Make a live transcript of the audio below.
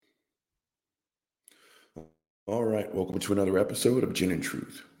All right, welcome to another episode of Gin and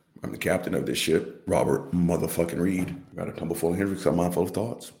Truth. I'm the captain of this ship, Robert motherfucking Reed. Got a tumble full of Hendrix, a mind full of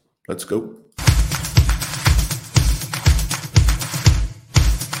thoughts. Let's go.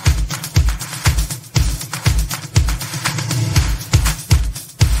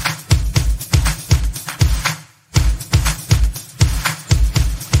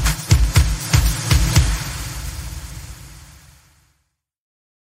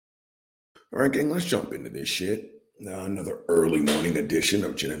 All right, gang, let's jump into this shit. Now, another early morning edition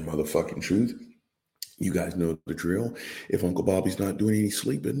of Gin and motherfucking Truth. You guys know the drill. If Uncle Bobby's not doing any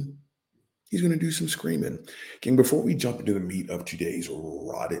sleeping, he's going to do some screaming. Gang, before we jump into the meat of today's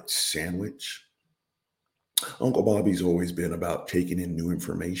rotted sandwich, Uncle Bobby's always been about taking in new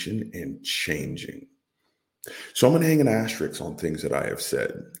information and changing. So I'm going to hang an asterisk on things that I have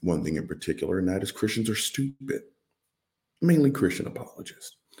said. One thing in particular, and that is Christians are stupid, mainly Christian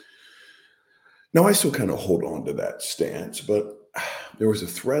apologists. Now, I still kind of hold on to that stance, but there was a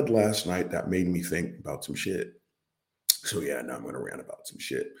thread last night that made me think about some shit. So yeah, now I'm going to rant about some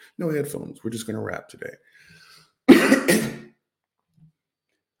shit. No headphones. We're just going to rap today.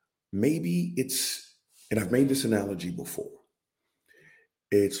 Maybe it's, and I've made this analogy before.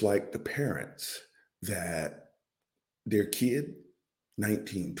 It's like the parents that their kid,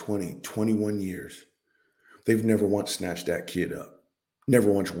 19, 20, 21 years, they've never once snatched that kid up.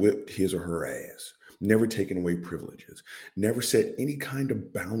 Never once whipped his or her ass, never taken away privileges, never set any kind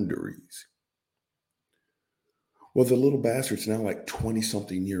of boundaries. Well, the little bastard's now like 20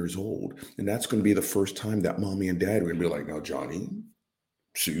 something years old. And that's going to be the first time that mommy and dad are going to be like, now, Johnny,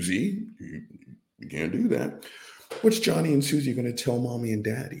 Susie, you can't do that. What's Johnny and Susie going to tell mommy and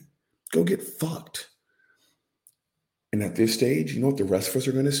daddy? Go get fucked. And at this stage, you know what the rest of us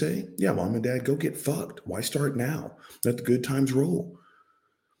are going to say? Yeah, mom and dad, go get fucked. Why start now? Let the good times roll.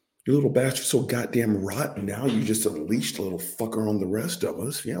 You little bastard so goddamn rotten now, you just unleashed a little fucker on the rest of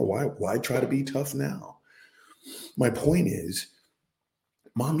us. Yeah, why try to be tough now? My point is,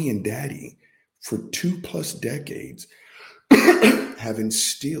 mommy and daddy, for 2+ decades, have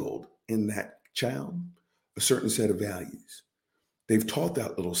instilled in that child a certain set of values. They've taught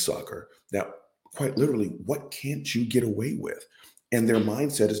that little sucker that quite literally, what can't you get away with? And their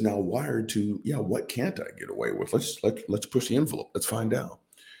mindset is now wired to, yeah, what can't I get away with? Let's push the envelope. Let's find out.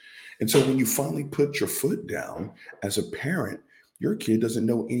 And so when you finally put your foot down as a parent, your kid doesn't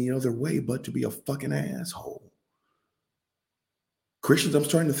know any other way but to be a fucking asshole. Christians, I'm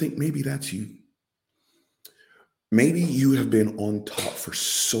starting to think maybe that's you. Maybe you have been on top for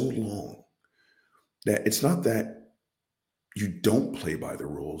so long that it's not that you don't play by the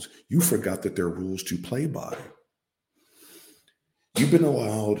rules. You forgot that there are rules to play by. You've been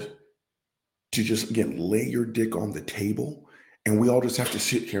allowed to just, again, lay your dick on the table, and we all just have to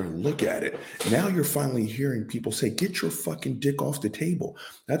sit here and look at it. Now you're finally hearing people say, get your fucking dick off the table.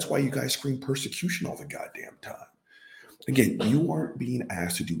 That's why you guys scream persecution all the goddamn time. Again, you aren't being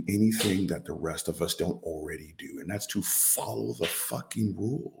asked to do anything that the rest of us don't already do, and that's to follow the fucking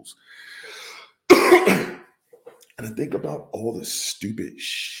rules. And I think about all the stupid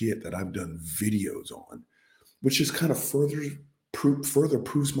shit that I've done videos on, which just kind of further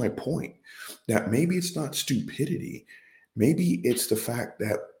proves my point that maybe it's not stupidity. Maybe it's the fact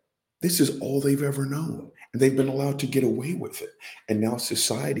that this is all they've ever known, and they've been allowed to get away with it. And now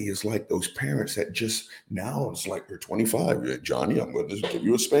society is like those parents that just now it's like, you're 25, you're Johnny, I'm going to just give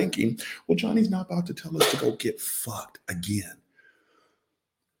you a spanking. Well, Johnny's not about to tell us to go get fucked again.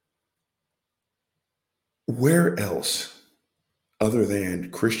 Where else, other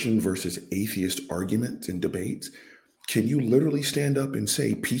than Christian versus atheist arguments and debates, can you literally stand up and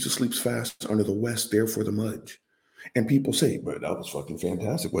say, Peter sleeps fast under the west, therefore the mudge? And people say, but that was fucking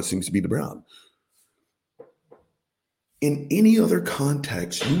fantastic. What seems to be the brown? In any other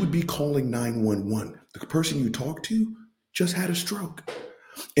context, you would be calling 911. The person you talked to just had a stroke.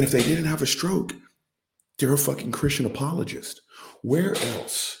 And if they didn't have a stroke, they're a fucking Christian apologist. Where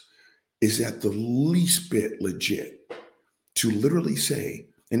else is that the least bit legit to literally say,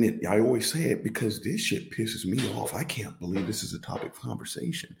 and I always say it because this shit pisses me off. I can't believe this is a topic of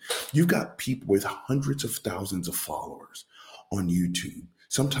conversation. You've got people with hundreds of thousands of followers on YouTube,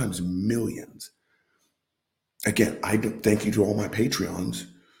 sometimes millions. Again, I thank you to all my Patreons.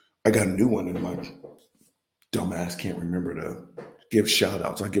 I got a new one and my dumbass can't remember to give shout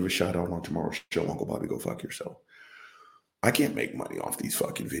outs. I'll give a shout out on tomorrow's show, Uncle Bobby, go fuck yourself. I can't make money off these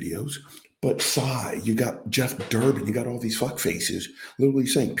fucking videos. But sigh, you got Jeff Durbin, you got all these fuck faces literally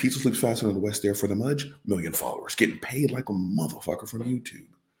saying pizza sleeps faster in the West, there for the mudge, million followers, getting paid like a motherfucker from YouTube.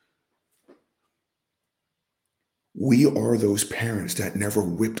 We are those parents that never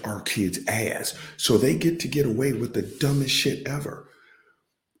whipped our kids' ass, so they get away with the dumbest shit ever.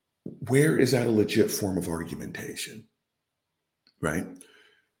 Where is that a legit form of argumentation? Right?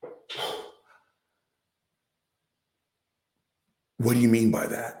 What do you mean by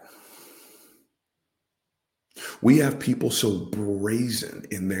that? We have people so brazen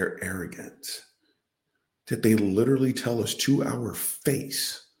in their arrogance that they literally tell us to our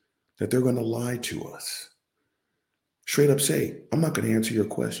face that they're going to lie to us. Straight up say, I'm not going to answer your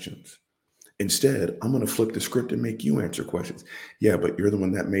questions. Instead, I'm going to flip the script and make you answer questions. Yeah, but you're the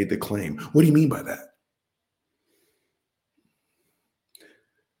one that made the claim. What do you mean by that?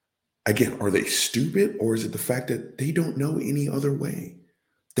 Again, are they stupid, or is it the fact that they don't know any other way?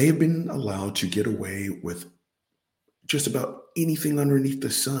 They have been allowed to get away with just about anything underneath the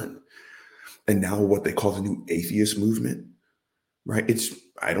sun. And now what they call the new atheist movement, right?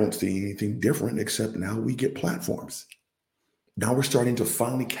 I don't see anything different except now we get platforms. Now we're starting to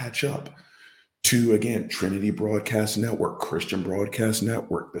finally catch up to, again, Trinity Broadcast Network, Christian Broadcast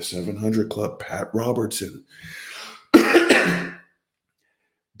Network, the 700 Club, Pat Robertson.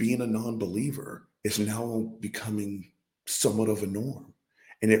 Being a non-believer is now becoming somewhat of a norm,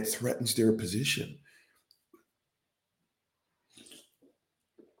 and it threatens their position.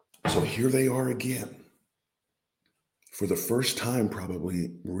 So here they are again, for the first time,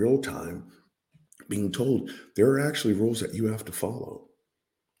 probably real time, being told there are actually rules that you have to follow.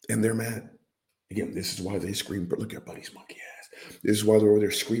 And they're mad. Again, this is why they scream, but look at Buddy's monkey ass. This is why they're over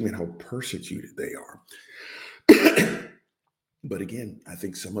there screaming how persecuted they are. But again, I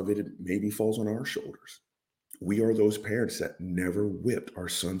think some of it maybe falls on our shoulders. We are those parents that never whipped our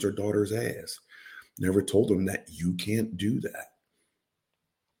sons or daughters' ass, never told them that you can't do that.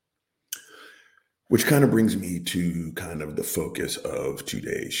 Which kind of brings me to kind of the focus of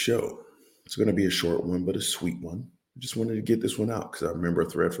today's show. It's going to be a short one, but a sweet one. I just wanted to get this one out because I remember a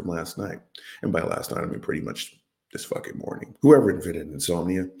thread from last night. And by last night, I mean pretty much this fucking morning. Whoever invented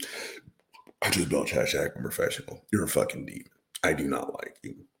insomnia, I just don't #professional. You're a fucking demon. I do not like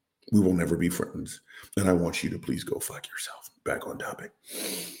you. We will never be friends. And I want you to please go fuck yourself. Back on topic.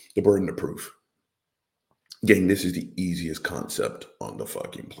 The burden of proof. Gang, this is the easiest concept on the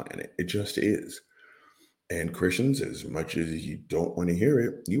fucking planet. It just is. And Christians, as much as you don't want to hear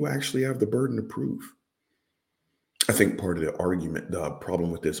it, you actually have the burden of proof. I think part of the problem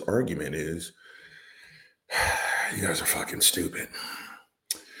with this argument is you guys are fucking stupid.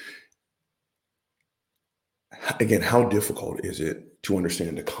 Again, how difficult is it to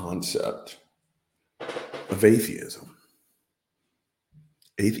understand the concept of atheism?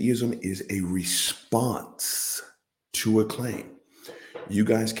 Atheism is a response to a claim. You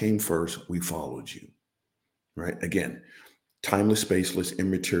guys came first, we followed you, right? Again, timeless, spaceless,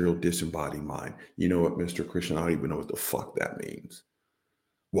 immaterial, disembodied mind. You know what, Mr. Christian? I don't even know what the fuck that means.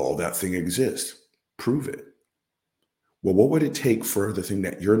 Well, that thing exists. Prove it. Well, what would it take for the thing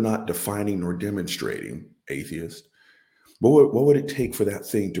that you're not defining nor demonstrating, atheist? What would it take for that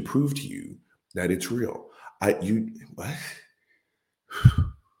thing to prove to you that it's real? What?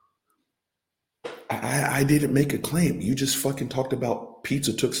 I didn't make a claim. You just fucking talked about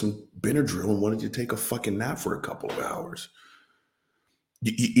pizza, took some Benadryl, and wanted to take a fucking nap for a couple of hours.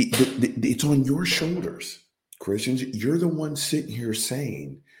 It's on your shoulders, Christians. You're the one sitting here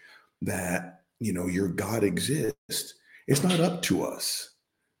saying that, your God exists. It's not up to us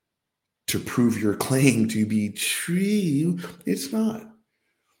to prove your claim to be true. It's not.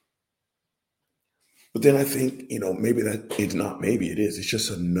 But then I think, maybe that it's not, maybe it is. It's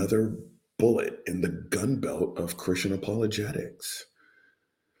just another bullet in the gun belt of Christian apologetics.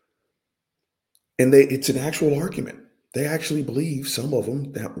 And it's an actual argument. They actually believe, some of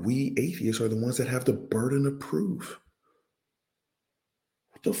them, that we atheists are the ones that have the burden of proof.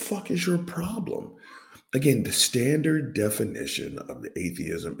 What the fuck is your problem? Again, the standard definition of the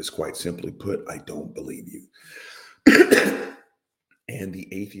atheism is quite simply put, I don't believe you. And the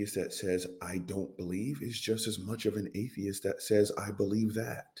atheist that says, I don't believe, is just as much of an atheist that says, I believe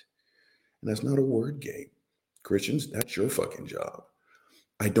that. And that's not a word game. Christians, that's your fucking job.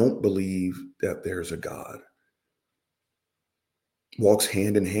 I don't believe that there's a God. Walks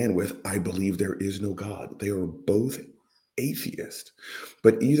hand in hand with, I believe there is no God. They are both atheist.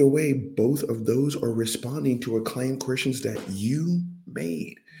 But either way, both of those are responding to a claim, Christians, that you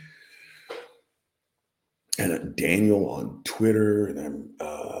made. And Daniel on Twitter, and I'm,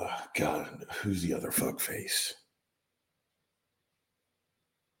 God, who's the other fuckface?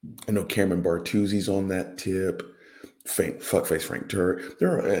 I know Cameron Bartuzzi's on that tip. Fuckface Frank Turk.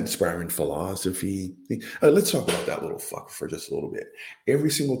 They're inspiring philosophy. Let's talk about that little fuck for just a little bit.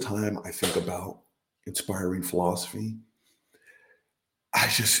 Every single time I think about inspiring philosophy.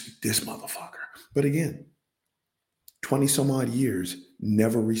 This motherfucker. But again, 20 some odd years,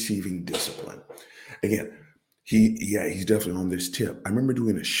 never receiving discipline. Again, he's definitely on this tip. I remember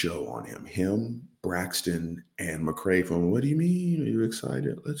doing a show on him, Braxton, and McCrae from What Do You Mean? Are you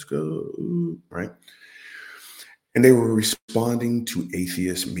excited? Let's go. Ooh, right? And they were responding to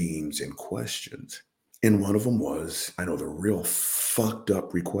atheist memes and questions. And one of them was, I know the real fucked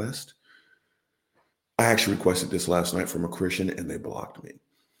up request. I actually requested this last night from a Christian and they blocked me.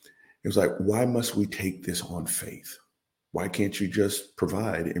 It was like, why must we take this on faith? Why can't you just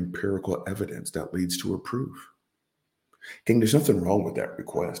provide empirical evidence that leads to a proof? King, there's nothing wrong with that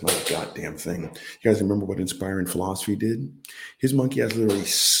request, not a goddamn thing. You guys remember what Inspiring Philosophy did? His monkey ass literally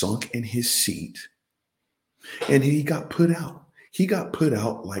sunk in his seat and he got put out. He got put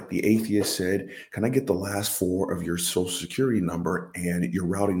out like the atheist said, can I get the last four of your social security number and your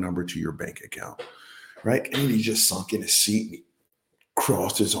routing number to your bank account? Right? And he just sunk in his seat and he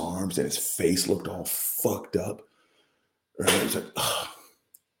crossed his arms and his face looked all fucked up. Right? He's like, ugh.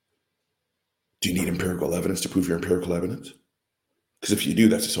 Do you need empirical evidence to prove your empirical evidence? Because if you do,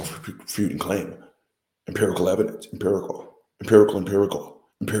 that's a self-refuting claim. Empirical evidence, empirical.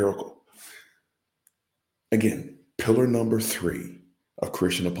 Again, pillar number 3 of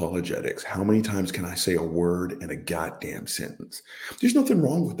Christian apologetics. How many times can I say a word in a goddamn sentence? There's nothing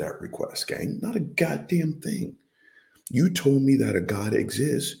wrong with that request, gang. Not a goddamn thing. You told me that a God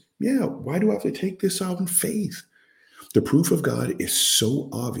exists. Yeah, why do I have to take this out in faith? The proof of God is so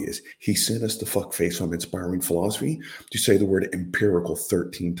obvious. He sent us the fuckface from Inspiring Philosophy to say the word empirical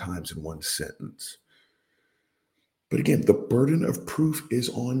 13 times in one sentence. But again, the burden of proof is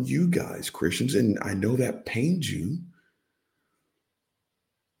on you guys, Christians, and I know that pains you,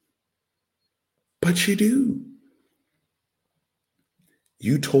 but you do.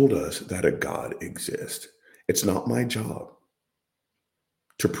 You told us that a God exists. It's not my job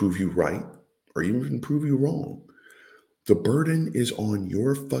to prove you right or even prove you wrong. The burden is on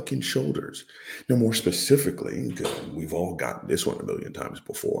your fucking shoulders. Now, more specifically, because we've all gotten this one a million times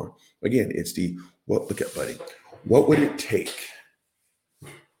before. Again, it's look at, buddy. What would it take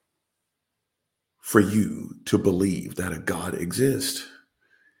for you to believe that a God exists?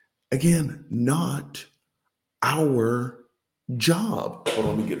 Again, not our job. Hold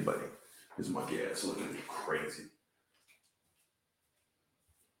on, let me get it, buddy. This monkey ass looking at me crazy.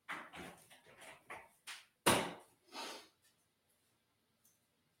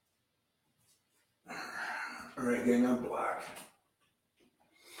 All right, gang, I'm black.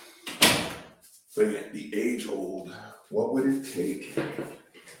 But again, the age-old, what would it take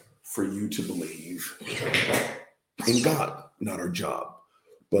for you to believe in God? Not our job.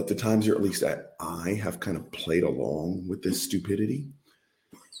 But the times, or at least that I have kind of played along with this stupidity,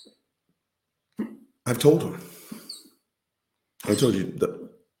 I've told him. I told you that,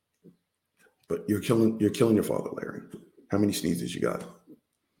 but you're killing your father, Larry. How many sneezes you got?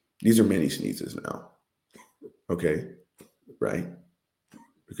 These are many sneezes now. Okay, right?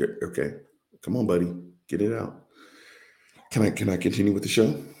 Okay. Come on, buddy. Get it out. Can I continue with the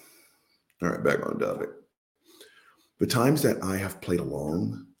show? All right, back on topic. The times that I have played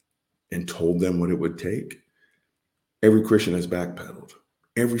along and told them what it would take, every Christian has backpedaled.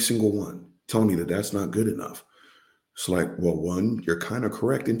 Every single one. Telling me that that's not good enough. It's like, well, one, you're kind of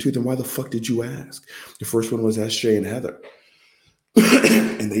correct. And two, then why the fuck did you ask? The first one was SJ and Heather.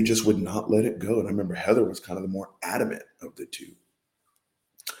 And they just would not let it go. And I remember Heather was kind of the more adamant of the two.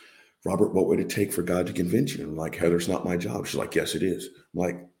 Robert, what would it take for God to convince you? And I'm like, Heather's not my job. She's like, yes, it is. I'm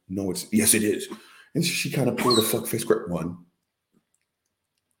like, no, yes, it is. And she kind of pulled a fuckface script. One,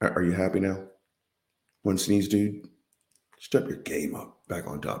 are you happy now? One sneeze, dude. Step your game up. Back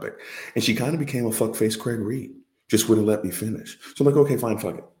on topic. And she kind of became a fuckface Craig Reed. Just wouldn't let me finish. So I'm like, okay, fine,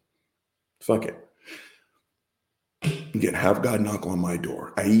 fuck it. Fuck it. Again, have God knock on my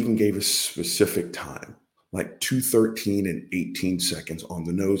door. I even gave a specific time, like 2:13 and 18 seconds on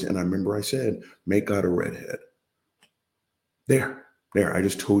the nose. And I remember I said, make God a redhead. There. I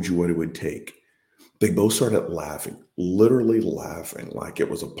just told you what it would take. They both started laughing, literally laughing like it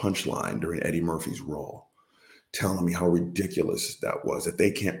was a punchline during Eddie Murphy's Raw, telling me how ridiculous that was, that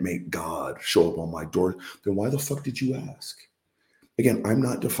they can't make God show up on my door. Then why the fuck did you ask? Again, I'm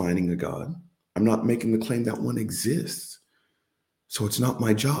not defining a God. I'm not making the claim that one exists. So it's not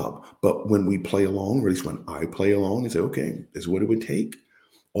my job. But when we play along, or at least when I play along and say, okay, this is what it would take,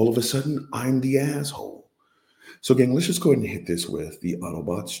 all of a sudden, I'm the asshole. So gang, let's just go ahead and hit this with the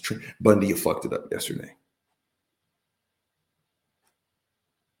Autobots. Bundy, you fucked it up yesterday.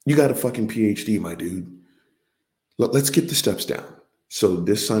 You got a fucking PhD, my dude. Let's get the steps down. So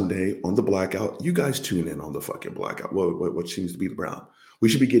this Sunday on the blackout, you guys tune in on the fucking blackout. What seems to be the brown? We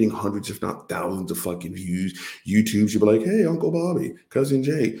should be getting hundreds, if not thousands, of fucking views. YouTube should be like, hey, Uncle Bobby, Cousin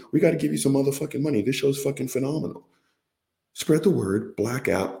Jay, we got to give you some motherfucking money. This show's fucking phenomenal. Spread the word.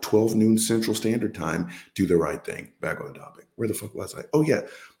 Blackout, 12 noon Central Standard Time. Do the right thing. Back on topic. Where the fuck was I? Oh, yeah.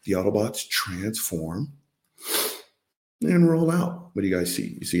 The Autobots transform and roll out. What do you guys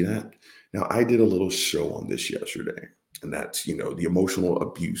see? You see that? Now, I did a little show on this yesterday, and that's, the emotional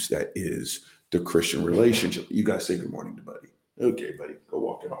abuse that is the Christian relationship. You guys say good morning to Buddy. Okay, buddy, go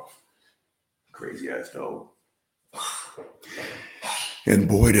walk it off. Crazy ass dog. And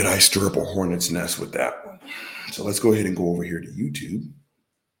boy, did I stir up a hornet's nest with that one. So let's go ahead and go over here to YouTube.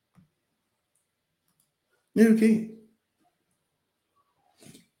 Okay.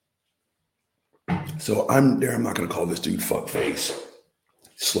 So I'm not going to call this dude fuckface,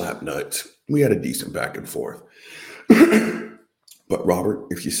 slap nuts. We had a decent back and forth. But Robert,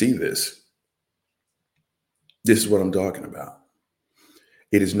 if you see this is what I'm talking about.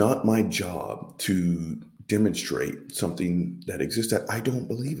 It is not my job to demonstrate something that exists that I don't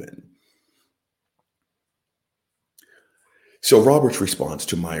believe in. So Robert's response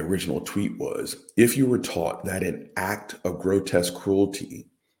to my original tweet was, if you were taught that an act of grotesque cruelty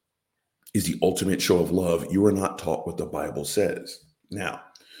is the ultimate show of love, you are not taught what the Bible says. Now,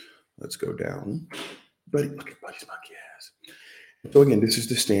 let's go down. Buddy, look at Buddy's monkey ass. So again, this is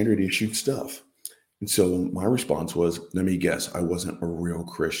the standard issue stuff. And so my response was, let me guess, I wasn't a real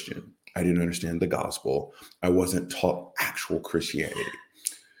Christian. I didn't understand the gospel. I wasn't taught actual Christianity.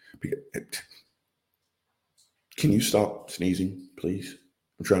 Can you stop sneezing, please?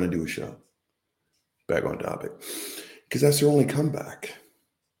 I'm trying to do a show. Back on topic. Because that's their only comeback.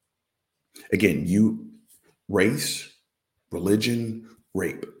 Again, race, religion,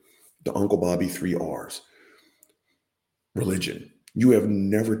 rape. The Uncle Bobby 3 R's. Religion. You have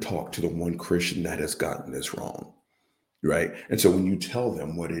never talked to the one Christian that has gotten this wrong, right? And so when you tell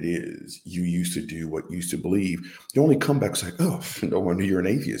them what it is you used to do, what you used to believe, the only comeback's like, oh, no wonder you're an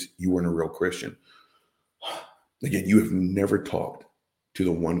atheist. You weren't a real Christian. Again, you have never talked to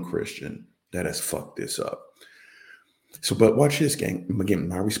the one Christian that has fucked this up. So, but watch this, gang. Again,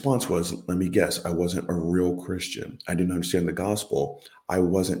 my response was, let me guess, I wasn't a real Christian. I didn't understand the gospel. I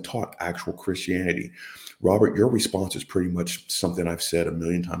wasn't taught actual Christianity. Robert, your response is pretty much something I've said a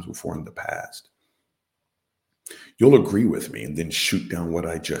million times before in the past. You'll agree with me and then shoot down what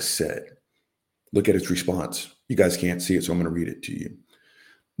I just said. Look at his response. You guys can't see it, so I'm going to read it to you.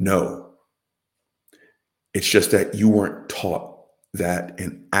 No. It's just that you weren't taught that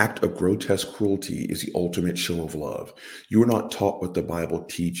an act of grotesque cruelty is the ultimate show of love. You were not taught what the Bible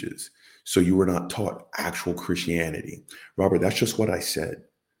teaches. So you were not taught actual Christianity. Robert, that's just what I said.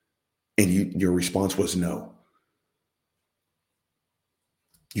 And your response was no.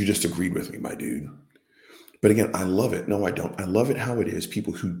 You just agreed with me, my dude. But again, I love it. No, I don't. I love it how it is.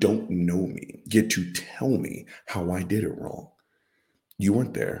 People who don't know me get to tell me how I did it wrong. You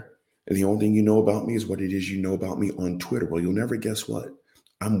weren't there. And the only thing you know about me is what it is you know about me on Twitter. Well, you'll never guess what.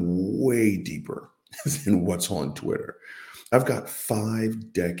 I'm way deeper than what's on Twitter. I've got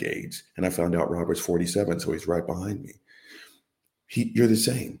 5 decades, and I found out Robert's 47, so he's right behind me. You're the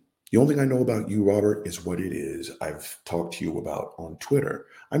same. The only thing I know about you, Robert, is what it is I've talked to you about on Twitter.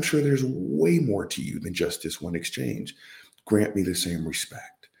 I'm sure there's way more to you than just this one exchange. Grant me the same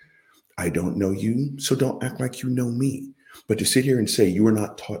respect. I don't know you, so don't act like you know me. But to sit here and say you were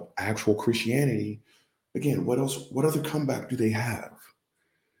not taught actual Christianity, again, what else? What other comeback do they have?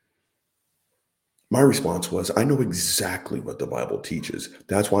 My response was, I know exactly what the Bible teaches.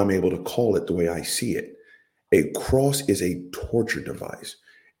 That's why I'm able to call it the way I see it. A cross is a torture device.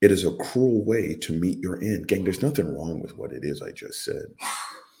 It is a cruel way to meet your end. Gang, there's nothing wrong with what it is I just said.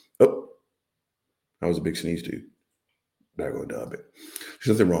 Oh, that was a big sneeze, dude. Back on topic.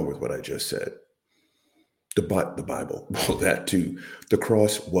 There's nothing wrong with what I just said. The Bible, well, that too. The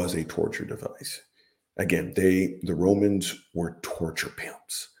cross was a torture device. Again, the Romans were torture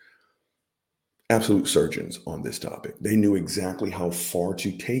pimps. Absolute surgeons on this topic. They knew exactly how far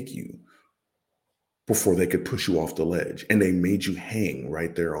to take you before they could push you off the ledge. And they made you hang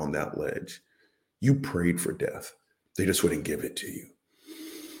right there on that ledge. You prayed for death. They just wouldn't give it to you.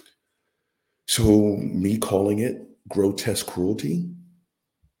 So me calling it grotesque cruelty,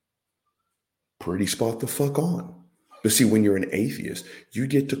 pretty spot the fuck on. But see, when you're an atheist, you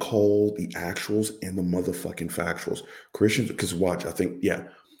get to call the actuals and the motherfucking factuals. Christians, because watch, I think, yeah,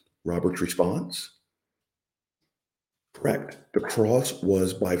 Robert's response. Correct. The cross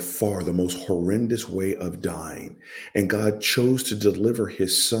was by far the most horrendous way of dying, and God chose to deliver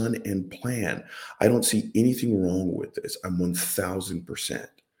his son and plan. I don't see anything wrong with this. I'm 1000%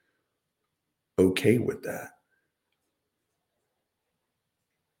 okay with that.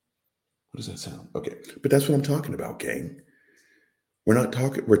 What does that sound? Okay. But that's what I'm talking about, gang. We're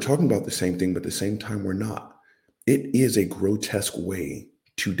talking about the same thing, but at the same time, we're not. It is a grotesque way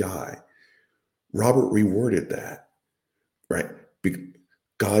to die. Robert reworded that, right? Be-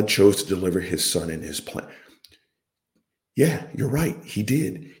 God chose to deliver his son and his plan. Yeah, you're right. He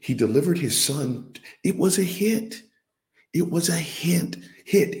did. He delivered his son. It was a hit. It was a hit.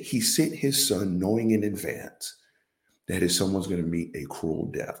 He sent his son knowing in advance that his son was going to meet a cruel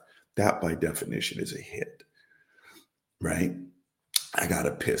death. That, by definition, is a hit, right? I got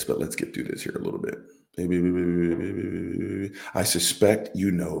to piss, but let's get through this here a little bit. I suspect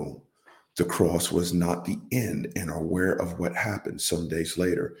you know the cross was not the end and are aware of what happened some days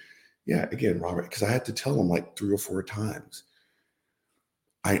later. Yeah, again, Robert, because I had to tell him like 3 or 4 times.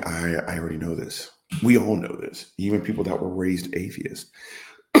 I already know this. We all know this. Even people that were raised atheists.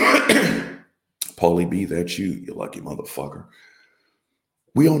 Paulie B, that's you lucky motherfucker.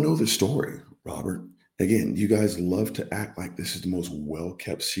 We all know the story, Robert. Again, you guys love to act like this is the most well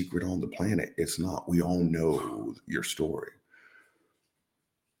kept secret on the planet. It's not. We all know your story,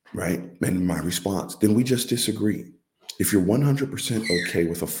 right? And my response, then we just disagree. If you're 100% okay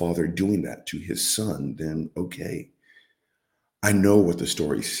with a father doing that to his son, then okay. I know what the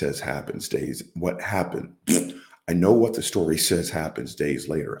story says happens days. What happened? I know what the story says happens days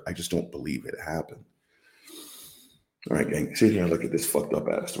later. I just don't believe it happened. All right, gang. Sit here and look at this fucked up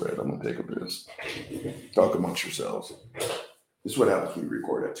ass thread. I'm gonna take a piss. Talk amongst yourselves. This is what happens when you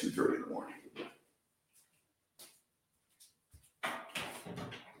record at 2:30 in the morning.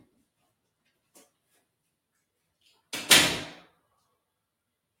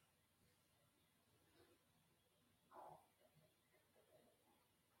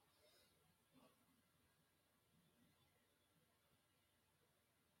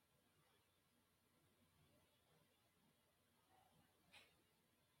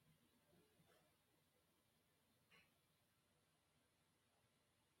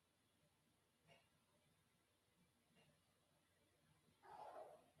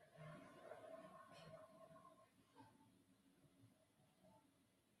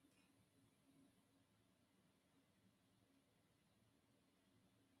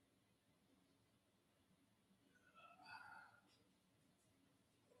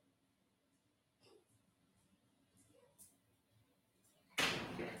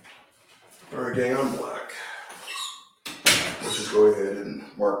 All right, gang, I'm black. Let's just go ahead and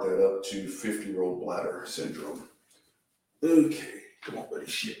mark that up to 50-year-old bladder syndrome. Okay, come on, buddy.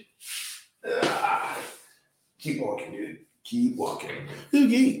 Shit. Ah, keep walking, dude. Keep walking.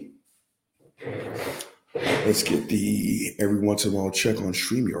 Okay. Let's get the every once in a while check on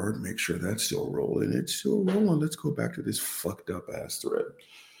StreamYard. Make sure that's still rolling. It's still rolling. Let's go back to this fucked up ass thread.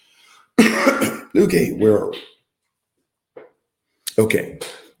 Okay, where are we? Okay,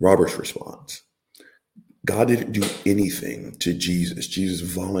 Robert's response. God didn't do anything to Jesus. Jesus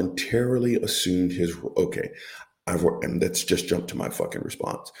voluntarily assumed his. Okay, and let's just jump to my fucking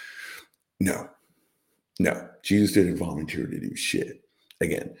response. No, no, Jesus didn't volunteer to do shit.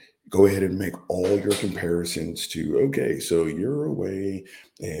 Again, go ahead and make all your comparisons to, okay, so you're away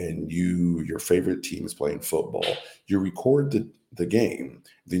and your favorite team is playing football. You record the game,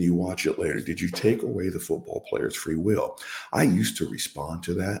 then you watch it later. Did you take away the football player's free will? I used to respond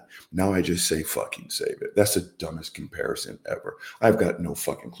to that. Now I just say fucking save it. That's the dumbest comparison ever. I've got no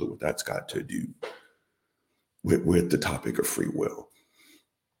fucking clue what that's got to do with the topic of free will.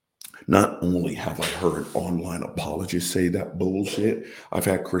 Not only have I heard online apologists say that bullshit, I've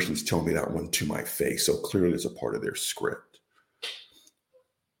had Christians tell me that one to my face. So clearly it's a part of their script.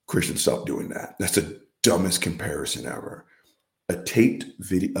 Christians, stop doing that. That's the dumbest comparison ever. A taped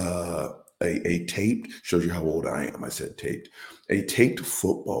video, a taped, shows you how old I am. I said taped. A taped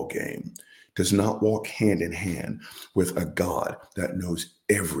football game does not walk hand in hand with a God that knows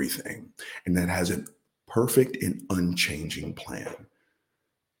everything and that has a perfect and unchanging plan.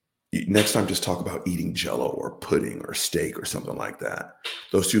 Next time, just talk about eating jello or pudding or steak or something like that.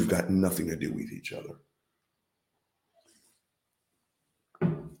 Those two have got nothing to do with each other.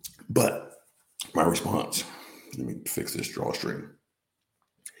 But my response, let me fix this drawstring.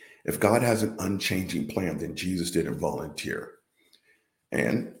 If God has an unchanging plan, then Jesus didn't volunteer.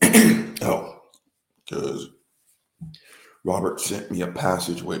 And, because Robert sent me a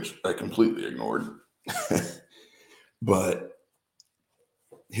passage which I completely ignored. But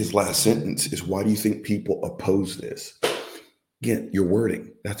his last sentence is, why do you think people oppose this? Again, your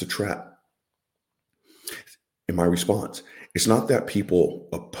wording, that's a trap. In my response, it's not that people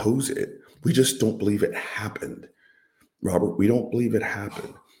oppose it. We just don't believe it happened. Robert, we don't believe it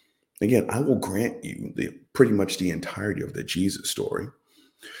happened. Again, I will grant you pretty much the entirety of the Jesus story.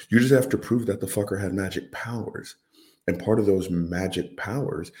 You just have to prove that the fucker had magic powers. And part of those magic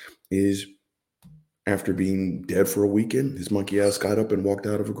powers is after being dead for a weekend, his monkey ass got up and walked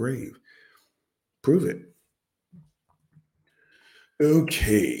out of a grave. Prove it.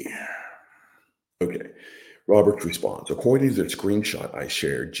 Okay. Robert's response. According to the screenshot I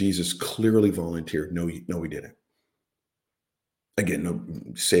shared, Jesus clearly volunteered. No, he didn't. Again, no,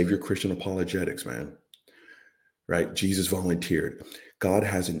 save your Christian apologetics, man. Right? Jesus volunteered. God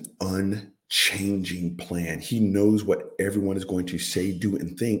has an unchanging plan. He knows what everyone is going to say, do,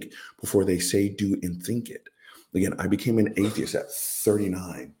 and think before they say, do, and think it. Again, I became an atheist at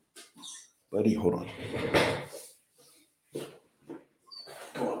 39. Buddy, hold on.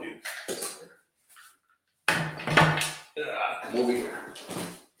 Come on, dude. Come over here.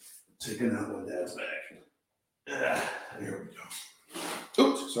 Taking out my dad's bag. There we go.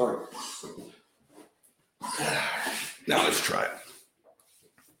 Oops, sorry. Now let's try it.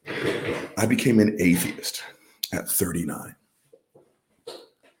 I became an atheist at 39.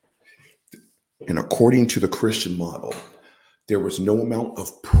 And according to the Christian model, there was no amount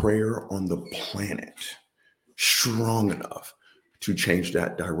of prayer on the planet strong enough to change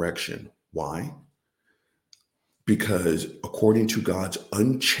that direction. Why? Because according to God's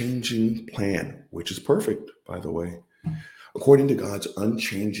unchanging plan, which is perfect, by the way, according to God's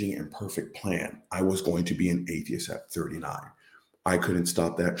unchanging and perfect plan, I was going to be an atheist at 39. I couldn't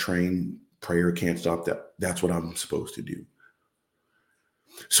stop that train. Prayer can't stop that. That's what I'm supposed to do.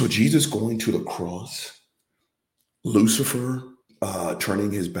 So Jesus going to the cross, Lucifer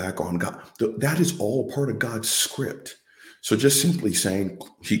turning his back on God, that is all part of God's script. So just simply saying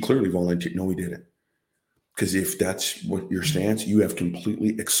he clearly volunteered, no, he didn't. Because if that's what your stance, you have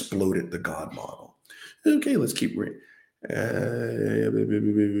completely exploded the God model. Okay, let's keep reading.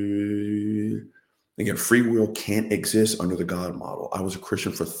 Again, free will can't exist under the God model. I was a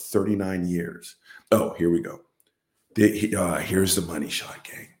Christian for 39 years. Oh, here we go. Here's the money shot,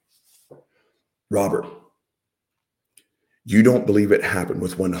 gang. Robert, you don't believe it happened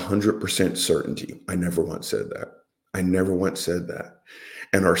with 100% certainty. I never once said that.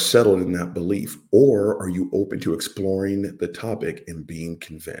 And are settled in that belief? Or are you open to exploring the topic and being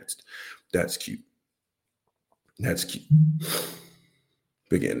convinced? That's cute.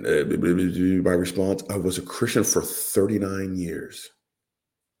 Again, my response, I was a Christian for 39 years.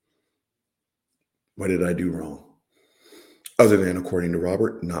 What did I do wrong? Other than, according to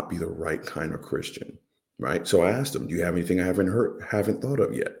Robert, not be the right kind of Christian, right? So I asked him, do you have anything I haven't thought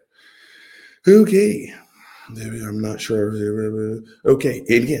of yet? Okay. I'm not sure. Okay.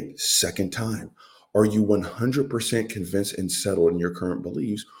 And again, second time. Are you 100% convinced and settled in your current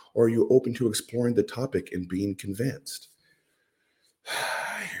beliefs? Or are you open to exploring the topic and being convinced?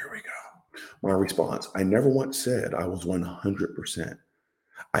 Here we go. My response, I never once said I was 100%.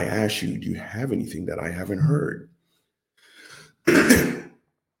 I asked you, do you have anything that I haven't heard?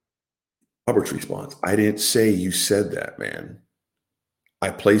 Robert's response, I didn't say you said that, man. I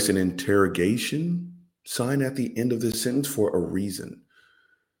placed an interrogation sign at the end of the sentence for a reason.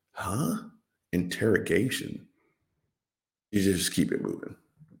 Huh? Interrogation. You just keep it moving.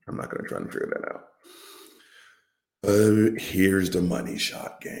 I'm not going to try to figure that out. Here's the money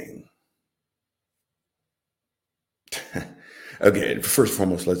shot, gang. Okay, first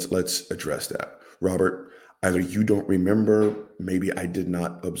and foremost, let's address that. Robert, either you don't remember, maybe I did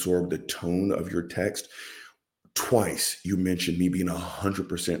not absorb the tone of your text. Twice you mentioned me being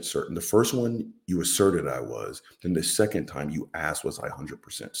 100% certain. The first one you asserted I was, then the second time you asked, was I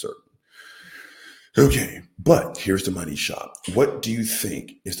 100% certain? Okay, but here's the money shot. What do you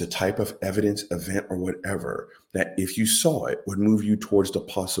think is the type of evidence, event, or whatever that if you saw it would move you towards the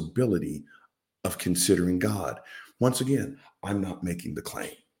possibility of considering God? Once again, I'm not making the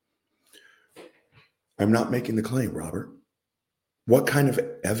claim. Robert. What kind of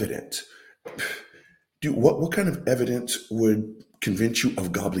evidence? What kind of evidence would convince you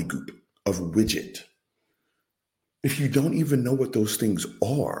of gobbledygook, of widget? If you don't even know what those things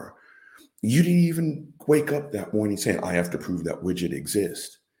are, you didn't even wake up that morning saying, I have to prove that widget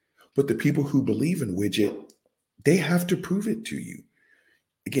exists. But the people who believe in widget, they have to prove it to you.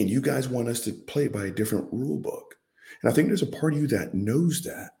 Again, you guys want us to play by a different rule book. And I think there's a part of you that knows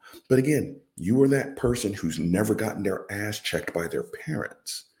that. But again, you are that person who's never gotten their ass checked by their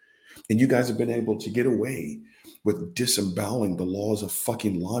parents. And you guys have been able to get away with disemboweling the laws of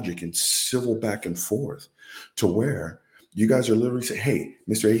fucking logic and civil back and forth to where you guys are literally saying, hey,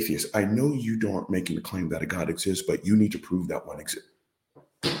 Mr. Atheist, I know you don't making the claim that a God exists, but you need to prove that one exists.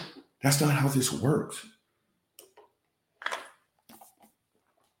 That's not how this works.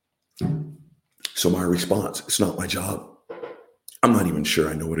 So my response, it's not my job. I'm not even sure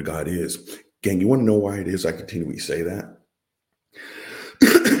I know what a God is. Gang, you want to know why it is I continually say that?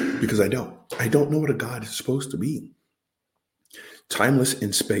 Because I don't. I don't know what a God is supposed to be. Timeless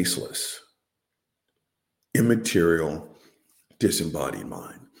and spaceless, immaterial, disembodied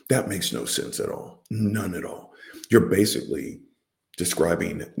mind. That makes no sense at all. None at all. You're basically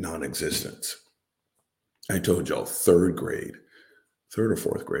describing non-existence. I told y'all third or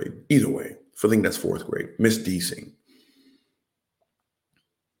fourth grade, either way, I think that's fourth grade, Miss Deasing.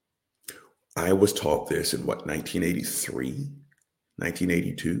 I was taught this in 1983,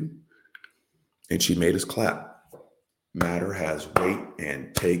 1982, and she made us clap. Matter has weight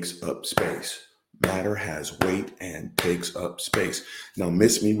and takes up space. Matter has weight and takes up space. Now,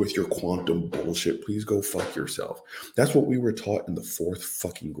 miss me with your quantum bullshit. Please go fuck yourself. That's what we were taught in the fourth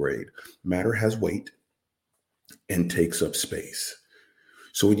fucking grade. Matter has weight and takes up space.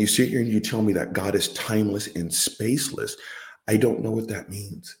 So when you sit here and you tell me that God is timeless and spaceless, I don't know what that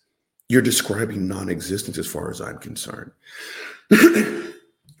means. You're describing non-existence as far as I'm concerned.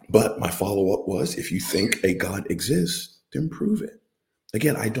 But my follow-up was, if you think a God exists, then prove it.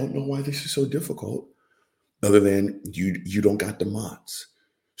 Again, I don't know why this is so difficult, other than you don't got the mots.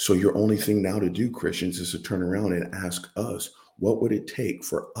 So your only thing now to do, Christians, is to turn around and ask us, what would it take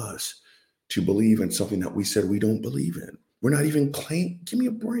for us to believe in something that we said we don't believe in? We're not even claiming. Give me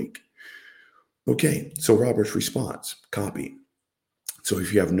a break. Okay, so Robert's response, copy. So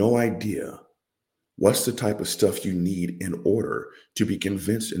if you have no idea, what's the type of stuff you need in order to be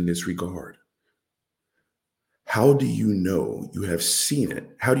convinced in this regard? How do you know you have seen it?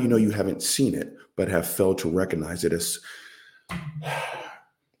 How do you know you haven't seen it, but have failed to recognize it as,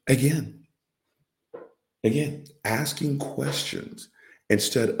 again, asking questions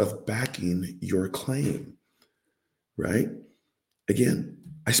instead of backing your claim, right? Again,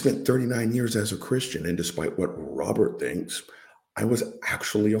 I spent 39 years as a Christian, and despite what Robert thinks, I was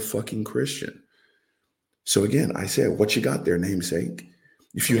actually a fucking Christian. So again, I said, what you got there, namesake?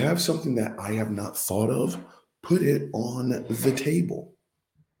 If you have something that I have not thought of, put it on the table.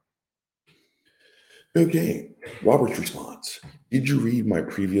 Okay, Robert's response. Did you read my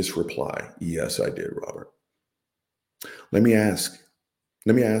previous reply? Yes, I did, Robert. Let me ask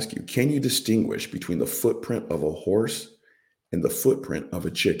you, can you distinguish between the footprint of a horse and the footprint of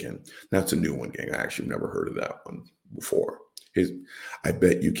a chicken? That's a new one, gang. I actually never heard of that one before. I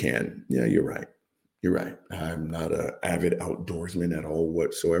bet you can. Yeah, you're right. You're right. I'm not an avid outdoorsman at all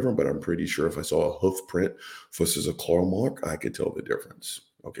whatsoever, but I'm pretty sure if I saw a hoof print versus a claw mark, I could tell the difference.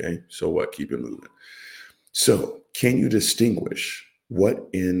 Okay, so what? Keep it moving. So can you distinguish what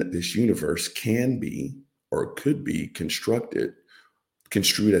in this universe can be or could be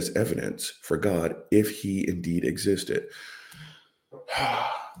construed as evidence for God if he indeed existed?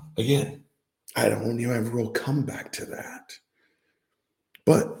 Again, I don't even have a real comeback to that.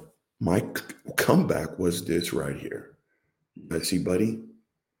 But my comeback was this right here. Let's see, buddy.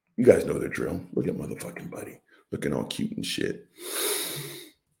 You guys know the drill. Look at motherfucking Buddy. Looking all cute and shit.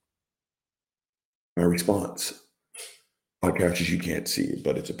 My response. Podcasters, you can't see it,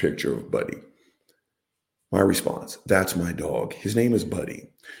 but it's a picture of Buddy. My response. That's my dog. His name is Buddy.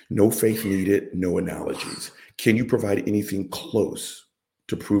 No faith needed, no analogies. Can you provide anything close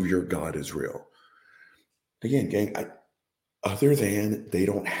to prove your God is real? Again, gang, other than they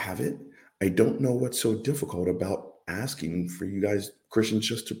don't have it, I don't know what's so difficult about asking for you guys, Christians,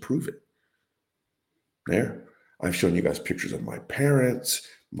 just to prove it. There. I've shown you guys pictures of my parents,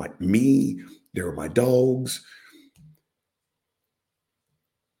 me. There are my dogs.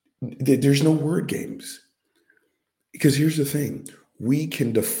 There's no word games. Because here's the thing. We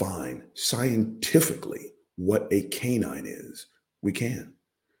can define scientifically what a canine is. We can.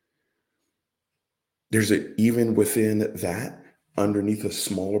 Even within that, underneath a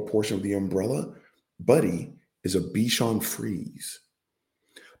smaller portion of the umbrella, Buddy is a Bichon Frise.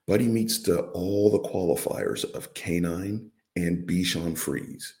 Buddy meets all the qualifiers of canine and Bichon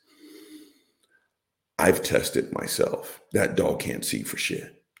Frise. I've tested myself. That dog can't see for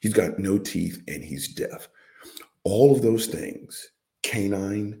shit. He's got no teeth and he's deaf. All of those things,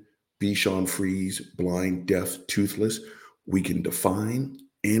 canine, Bichon Frise, blind, deaf, toothless, we can define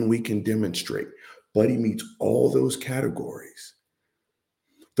and we can demonstrate. Buddy meets all those categories.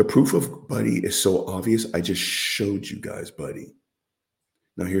 The proof of Buddy is so obvious, I just showed you guys Buddy.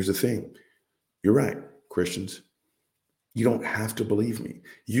 Now, here's the thing. You're right, Christians. You don't have to believe me.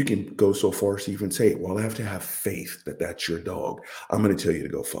 You can go so far as to even say, well, I have to have faith that that's your dog. I'm going to tell you to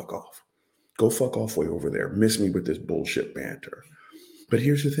go fuck off. Go fuck off way over there. Miss me with this bullshit banter. But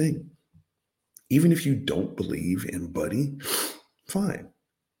here's the thing. Even if you don't believe in Buddy, fine.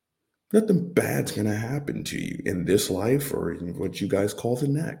 Nothing bad's going to happen to you in this life or in what you guys call the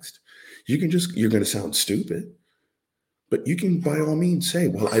next. You're going to sound stupid, but you can by all means say,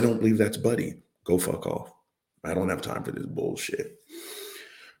 well, I don't believe that's Buddy. Go fuck off. I don't have time for this bullshit.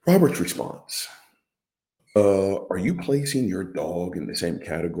 Robert's response. Are you placing your dog in the same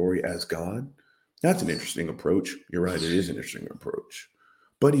category as God? That's an interesting approach. You're right, it is an interesting approach.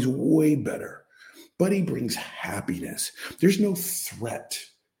 Buddy's way better. Buddy brings happiness. There's no threat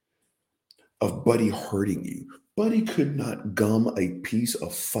of Buddy hurting you. Buddy could not gum a piece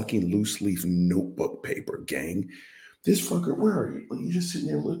of fucking loose leaf notebook paper, gang. This fucker, where are you? Well, you're just sitting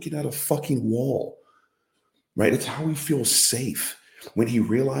there looking at a fucking wall, right? It's how he feels safe. When he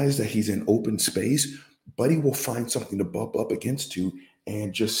realizes that he's in open space, Buddy will find something to bump up against to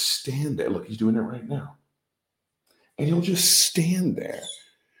and just stand there. Look, he's doing it right now. And he'll just stand there.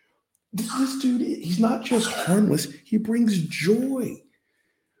 This dude, he's not just harmless, he brings joy.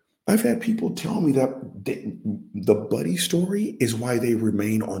 I've had people tell me that the Buddy story is why they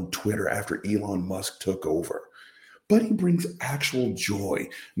remain on Twitter after Elon Musk took over. Buddy brings actual joy.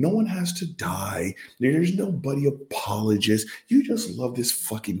 No one has to die. There's no Buddy apologist. You just love this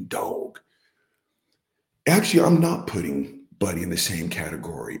fucking dog. Actually, I'm not putting Buddy in the same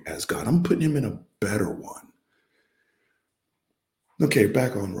category as God. I'm putting him in a better one. Okay,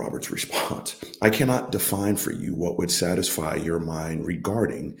 back on Robert's response. I cannot define for you what would satisfy your mind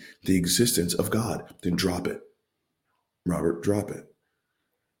regarding the existence of God. Then drop it. Robert, drop it.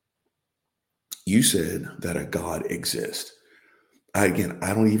 You said that a God exists. Again,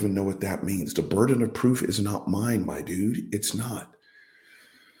 I don't even know what that means. The burden of proof is not mine, my dude. It's not.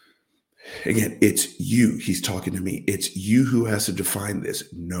 Again, it's you. He's talking to me. It's you who has to define this.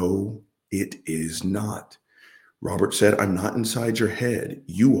 No, it is not. Robert said, I'm not inside your head.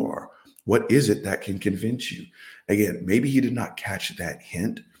 You are. What is it that can convince you? Again, maybe he did not catch that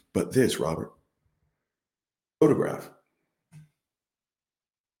hint, but this, Robert, photograph.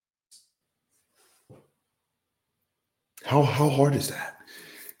 How hard is that?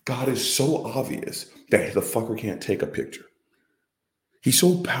 God is so obvious that the fucker can't take a picture. He's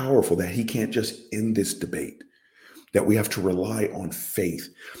so powerful that he can't just end this debate, that we have to rely on faith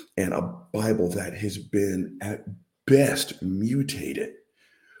and a Bible that has been at best mutated.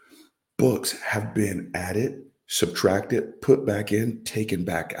 Books have been added, subtracted, put back in, taken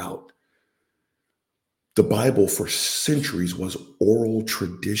back out. The Bible for centuries was oral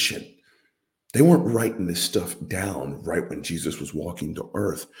tradition. They weren't writing this stuff down right when Jesus was walking the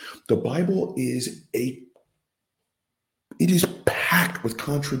earth. The Bible it is packed with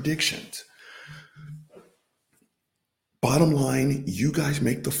contradictions. Bottom line, you guys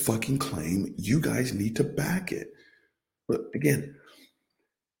make the fucking claim. You guys need to back it. But again,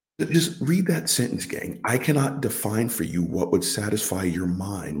 just read that sentence, gang. I cannot define for you what would satisfy your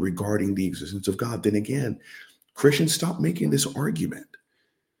mind regarding the existence of God. Then again, Christians, stop making this argument.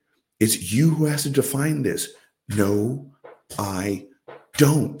 It's you who has to define this. No, I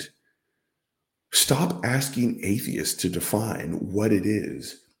don't. Stop asking atheists to define what it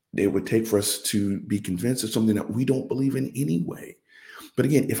is it would take for us to be convinced of something that we don't believe in anyway. But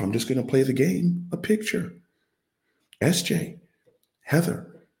again, if I'm just going to play the game, a picture. SJ,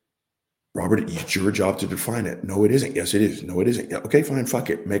 Heather, Robert, it's your job to define it. No, it isn't. Yes, it is. No, it isn't. Yeah, okay, fine, fuck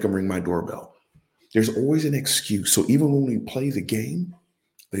it. Make them ring my doorbell. There's always an excuse. So even when we play the game,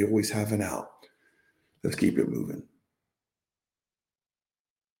 they always have an out. Let's keep it moving.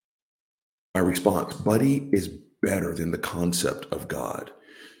 My response, Buddy is better than the concept of God.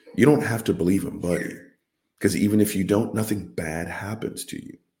 You don't have to believe in Buddy, because even if you don't, nothing bad happens to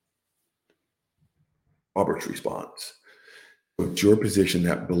you. Robert's response, it's your position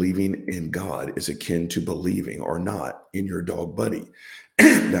that believing in God is akin to believing or not in your dog Buddy.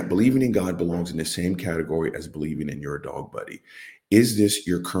 That believing in God belongs in the same category as believing in your dog Buddy. Is this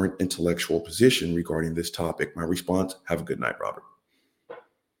your current intellectual position regarding this topic? My response, have a good night, Robert.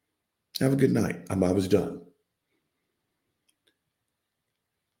 Have a good night. I was done.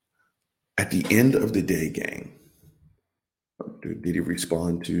 At the end of the day, gang, did he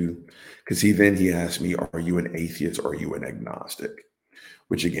respond to? Because he asked me, are you an atheist or are you an agnostic?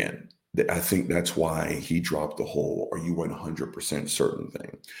 Which again, I think that's why he dropped the whole are you 100% certain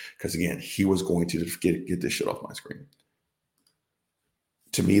thing. Because again, he was going to get this shit off my screen.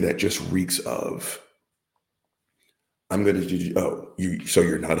 To me, that just reeks of, I'm going to do, so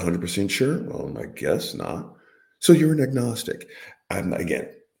you're not 100% sure? Well, I guess not. So you're an agnostic. Again,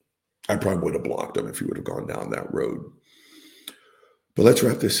 I probably would have blocked him if he would have gone down that road. But let's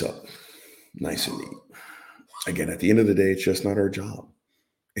wrap this up nice and neat. Again, at the end of the day, it's just not our job.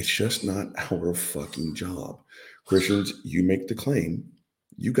 It's just not our fucking job. Christians, you make the claim,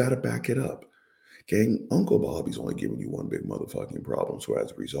 you got to back it up. Gang, Uncle Bobby's only giving you one big motherfucking problem. So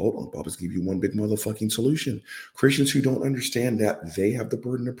as a result, Uncle Bobby's giving you one big motherfucking solution. Christians who don't understand that they have the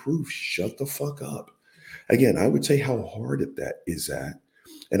burden of proof, shut the fuck up. Again, I would say how hard that is that,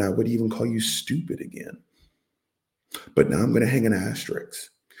 and I would even call you stupid again. But now I'm going to hang an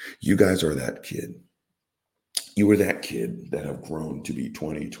asterisk. You guys are that kid. You were that kid that have grown to be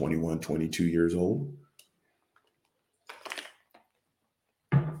 20, 21, 22 years old.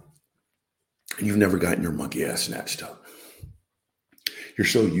 And you've never gotten your monkey ass snatched up. You're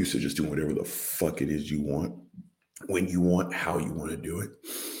so used to just doing whatever the fuck it is you want, when you want, how you want to do it,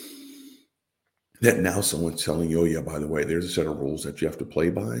 that now someone's telling you, oh yeah, by the way, there's a set of rules that you have to play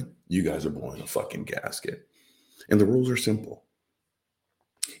by. You guys are blowing a fucking gasket. And the rules are simple.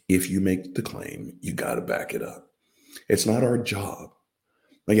 If you make the claim, you got to back it up. It's not our job.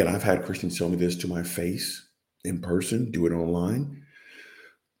 Again, I've had Christians tell me this to my face in person, do it online.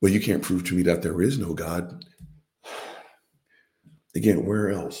 Well, you can't prove to me that there is no God. Again, where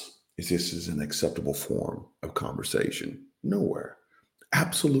else is this an acceptable form of conversation? Nowhere.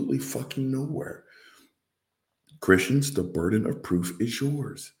 Absolutely fucking nowhere. Christians, the burden of proof is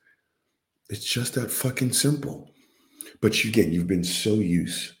yours. It's just that fucking simple. But again, you've been so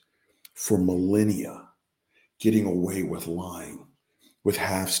used for millennia getting away with lying, with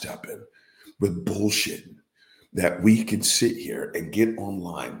half-stepping, with bullshitting, that we can sit here and get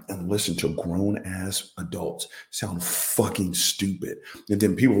online and listen to grown-ass adults sound fucking stupid. And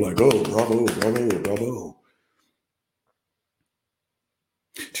then people are like, oh, bravo, bravo, bravo.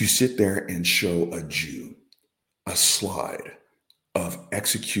 To sit there and show a Jew a slide of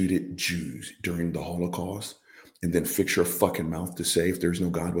executed Jews during the Holocaust and then fix your fucking mouth to say, if there's no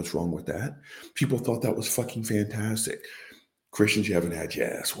God, what's wrong with that? People thought that was fucking fantastic. Christians, you haven't had your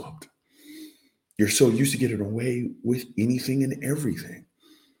ass whooped. You're so used to getting away with anything and everything.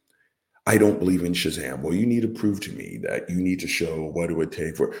 I don't believe in Shazam. Well, you need to prove to me that you need to show what it would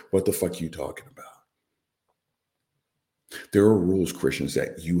take for, what the fuck are you talking about? There are rules, Christians,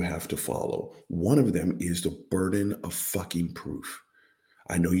 that you have to follow. One of them is the burden of fucking proof.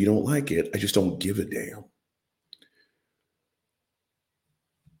 I know you don't like it. I just don't give a damn.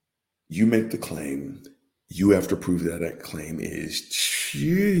 You make the claim. You have to prove that that claim is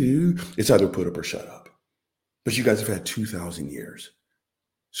true. It's either put up or shut up. But you guys have had 2,000 years.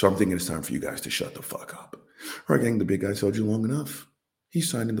 So I'm thinking it's time for you guys to shut the fuck up. All right, gang, the big guy told you long enough. He's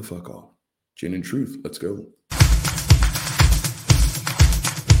signing the fuck off. Gin and Truth, let's go.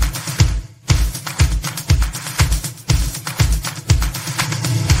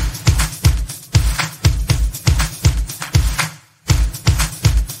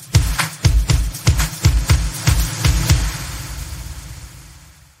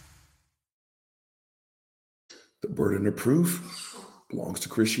 The burden of proof belongs to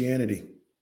Christianity.